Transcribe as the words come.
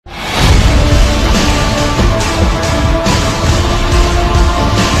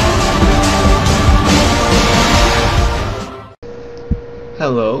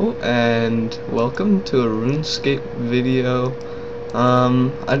Hello and welcome to a Runescape video.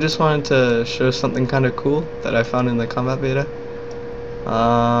 I just wanted to show something kind of cool that I found in the combat beta.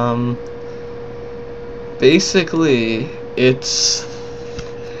 Basically it's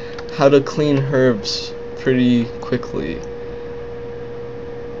how to clean herbs pretty quickly.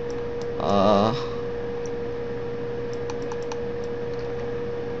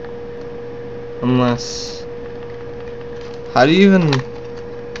 Unless, how do you even,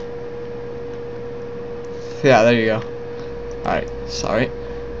 yeah, there you go. Alright, sorry.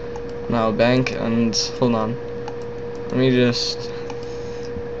 Now bank and hold on. Let me just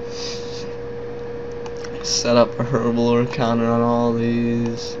set up a herbal counter on all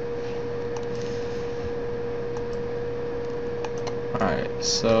these. Alright,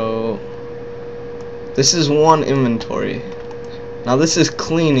 so this is one inventory. Now this is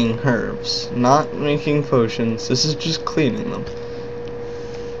cleaning herbs, not making potions. This is just cleaning them.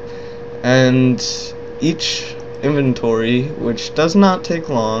 And each inventory, which does not take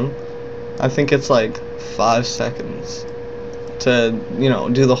long, I think it's like 5 seconds to,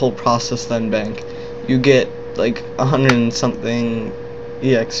 do the whole process, then bank. You get like 100 and something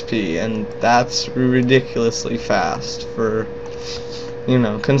EXP, and that's ridiculously fast for,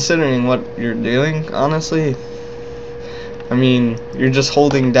 considering what you're doing, honestly. I mean, you're just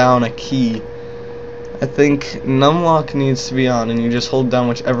holding down a key. I think numlock needs to be on, and you just hold down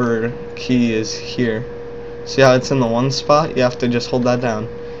whichever key is here. See how it's in the one spot? You have to just hold that down.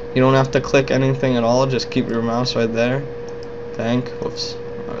 You don't have to click anything at all, just keep your mouse right there. Bank, whoops,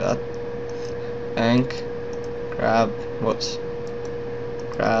 that. Bank, grab, whoops,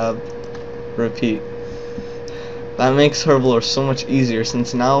 grab, repeat. That makes Herblore so much easier,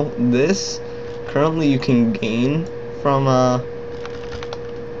 since now this, currently you can gain from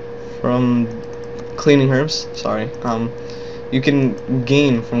cleaning herbs, you can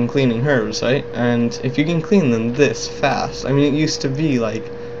gain from cleaning herbs, right? And if you can clean them this fast, I mean, it used to be like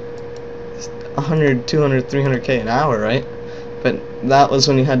 100, 200, 300k an hour, right? But that was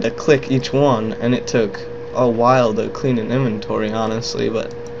when you had to click each one, and it took a while to clean an inventory, honestly.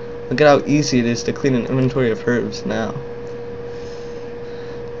 But look at how easy it is to clean an inventory of herbs now.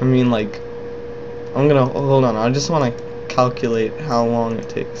 I mean, like, I'm gonna hold on. I just want to calculate how long it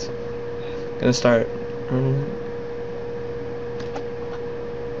takes. I'm gonna start.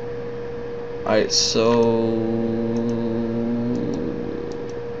 Alright, so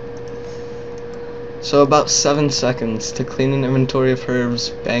about 7 seconds to clean an inventory of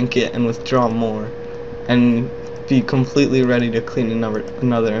herbs, bank it, and withdraw more, and be completely ready to clean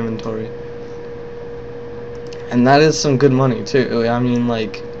another inventory. And that is some good money too. I mean,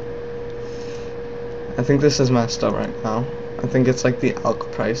 like, I think this is messed up right now. I think it's like the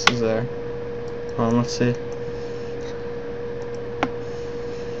alk price is there. Let's see.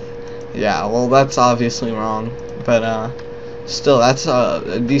 Yeah, well, that's obviously wrong, but still, that's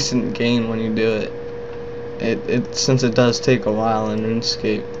a decent gain when you do it. Since it does take a while in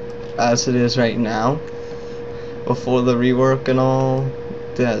RuneScape, as it is right now, before the rework and all,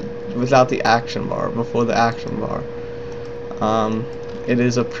 without the action bar, before the action bar, it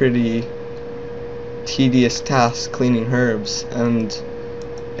is a pretty tedious task cleaning herbs, and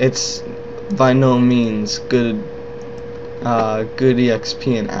it's by no means good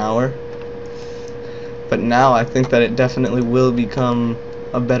EXP an hour. But now I think that it definitely will become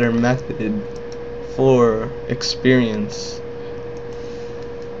a better method for experience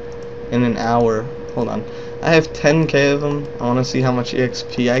in an hour. Hold on, I have 10k of them. I want to see how much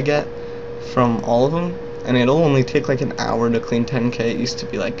EXP I get from all of them, and it'll only take like an hour to clean 10k. It used to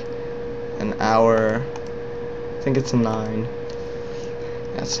be like an hour. I think it's 9.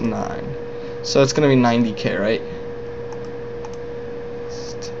 That's 9. So it's gonna be 90k, right?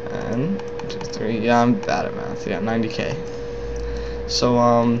 10, 2, 3. Yeah, I'm bad at math. Yeah, 90k. So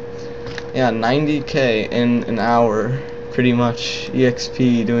yeah, 90k in an hour, pretty much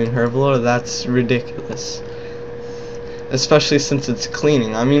EXP doing Herblore. That's ridiculous. Especially since it's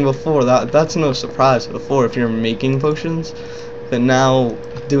cleaning. I mean, before that's no surprise. Before, if you're making potions, but now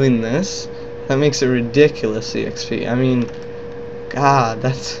doing this, that makes it ridiculous EXP. I mean, God,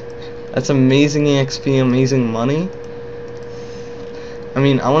 that's amazing EXP, amazing money. I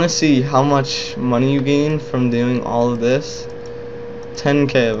mean, I want to see how much money you gain from doing all of this.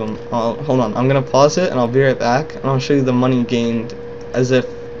 10k of them. Hold on, I'm gonna pause it and I'll be right back, and I'll show you the money gained as if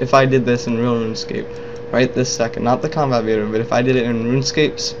I did this in real RuneScape right this second, not the combat beta, but if I did it in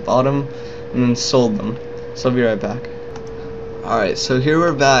RuneScape's bottom and then sold them. So I'll be right back. Alright, so here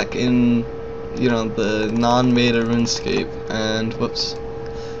we're back in, the non-beta RuneScape, and whoops,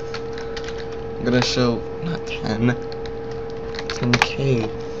 I'm gonna show, not 10, 10k.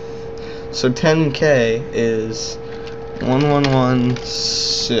 So 10k is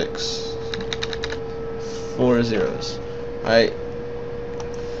 1116. 4 zeros. Alright.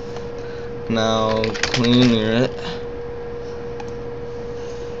 Now cleaner it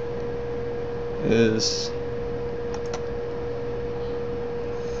is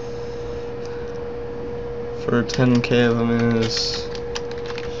for 10k of them is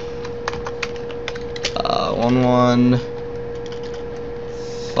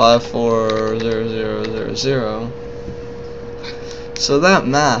 11540000. So that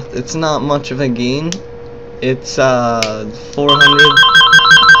math, it's not much of a gain. It's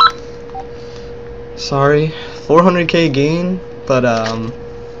 400k gain, but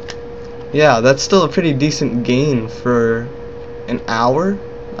yeah, that's still a pretty decent gain for an hour.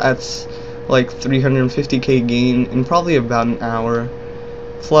 That's like 350k gain in probably about an hour.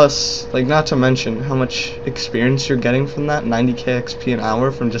 Plus, like, not to mention how much experience you're getting from that, 90k XP an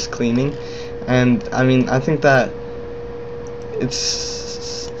hour from just cleaning. And I mean, I think that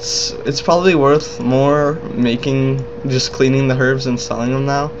it's probably worth more making, just cleaning the herbs and selling them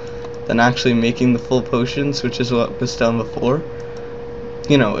now, than actually making the full potions, which is what was done before.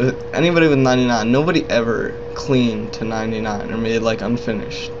 You know, anybody with 99, nobody ever cleaned to 99 or made like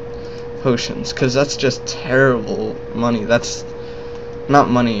unfinished potions, because that's just terrible money. That's not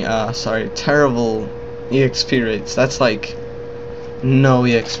money, sorry, terrible EXP rates. That's like no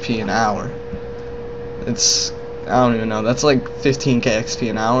EXP an hour. It's, I don't even know, that's like 15k XP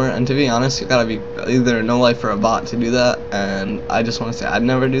an hour, and to be honest, you gotta be either a no life or a bot to do that, and I just want to say I'd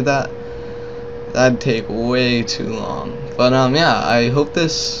never do that. That'd take way too long. But yeah, I hope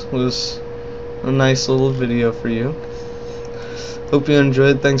this was a nice little video for you. Hope you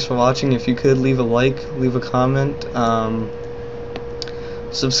enjoyed. Thanks for watching. If you could, leave a like, leave a comment,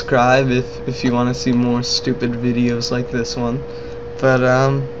 subscribe if you want to see more stupid videos like this one. But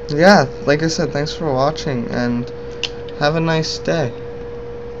yeah, like I said, thanks for watching, and have a nice day.